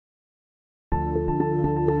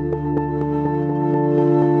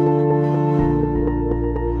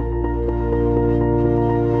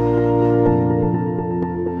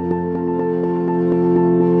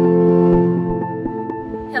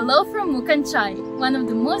Cang Chai, one of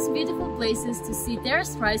the most beautiful places to see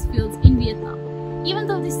terraced rice fields in Vietnam. Even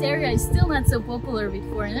though this area is still not so popular with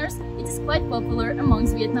foreigners, it is quite popular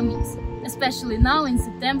amongst Vietnamese, especially now in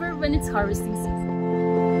September when it's harvesting season.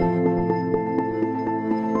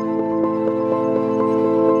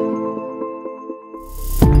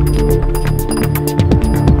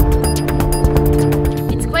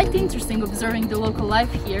 Interesting observing the local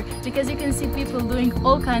life here, because you can see people doing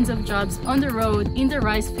all kinds of jobs on the road, in the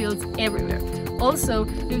rice fields, everywhere. Also,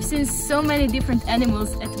 we've seen so many different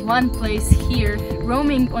animals at one place here,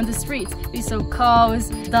 roaming on the streets. We saw cows,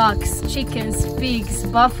 ducks, chickens, pigs,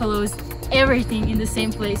 buffaloes, everything in the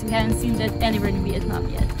same place. We haven't seen that anywhere in Vietnam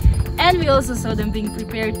yet. And we also saw them being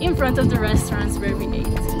prepared in front of the restaurants where we ate.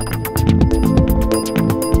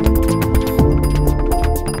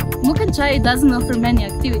 Mu Cang Chai doesn't offer many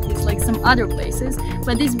activities like some other places,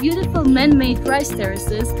 but these beautiful man-made rice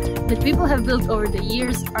terraces that people have built over the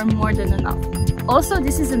years are more than enough. Also,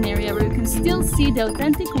 this is an area where you can still see the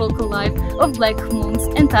authentic local life of Black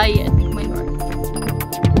Hmongs and Thai ethnic minorities.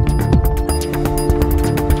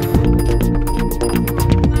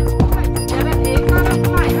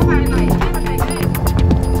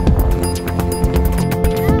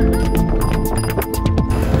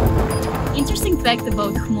 Fact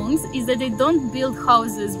about Hmongs is that they don't build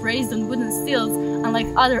houses raised on wooden stilts unlike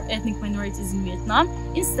other ethnic minorities in Vietnam.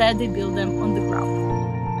 Instead, they build them on the ground.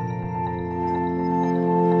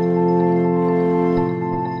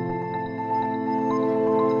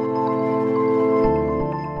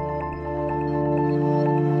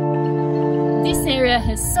 This area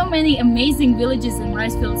has so many amazing villages and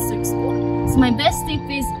rice fields to explore. So my best tip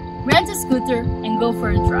is rent a scooter and go for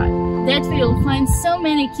a drive. That way you'll find so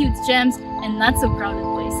many cute gems and not so crowded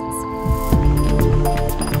places.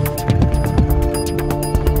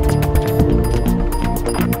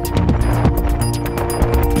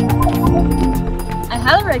 I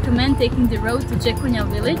highly recommend taking the road to Jecunya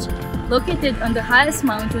village, located on the highest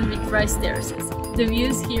mountain with rice terraces. The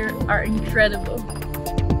views here are incredible.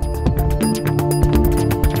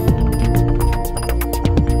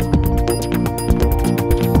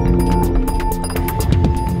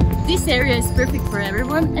 This area is perfect for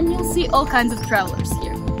everyone, and you'll see all kinds of travelers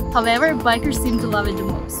here. However, bikers seem to love it the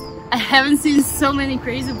most. I haven't seen so many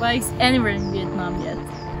crazy bikes anywhere in Vietnam yet.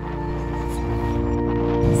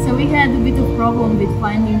 So we had a bit of problem with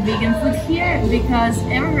finding vegan food here, because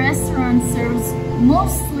every restaurant serves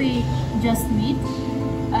mostly just meat.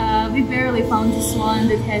 We barely found this one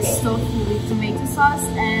that has tofu with tomato sauce,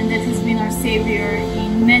 and that has been our savior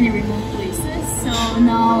in many remote places. So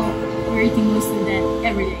now we're eating mostly that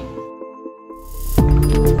every day.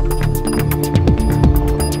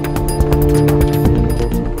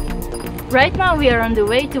 Right now we are on the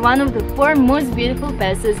way to one of the 4 most beautiful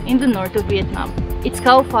passes in the north of Vietnam. It's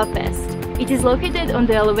Cao Pha Pass. It is located on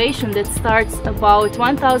the elevation that starts about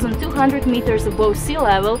 1,200 meters above sea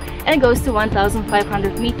level and goes to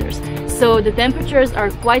 1,500 meters, so the temperatures are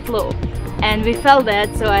quite low. And we felt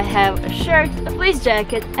that, so I have a shirt, a fleece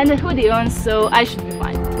jacket and a hoodie on, so I should be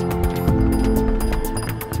fine.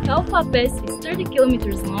 Cao Pha Pass is 30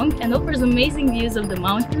 kilometers long and offers amazing views of the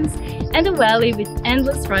mountains and a valley with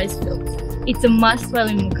endless rice fields. It's a must while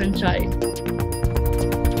in Mu Cang Chai.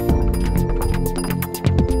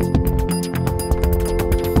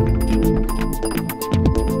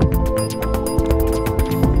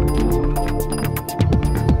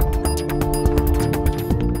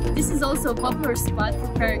 This is also a popular spot for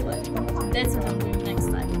paragliding. That's what I'm doing next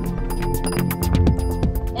time.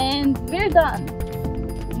 And we're done!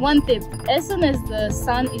 One tip, as soon as the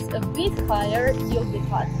sun is a bit higher, you'll be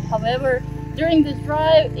hot. However, during the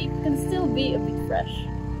drive, it can still be a bit fresh.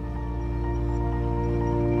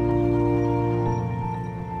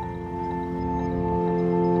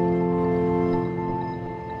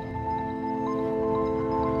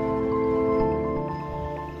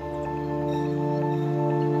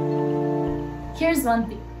 Here's one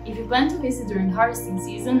tip. If you plan to visit during harvesting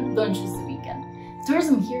season, don't choose the weekend.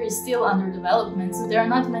 Tourism here is still under development, so there are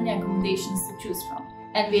not many accommodations to choose from.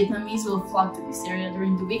 And Vietnamese will flock to this area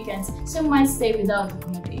during the weekends, so you might stay without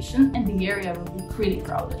accommodation and the area will be pretty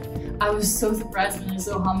crowded. I was so surprised when I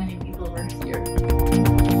saw how many people were here.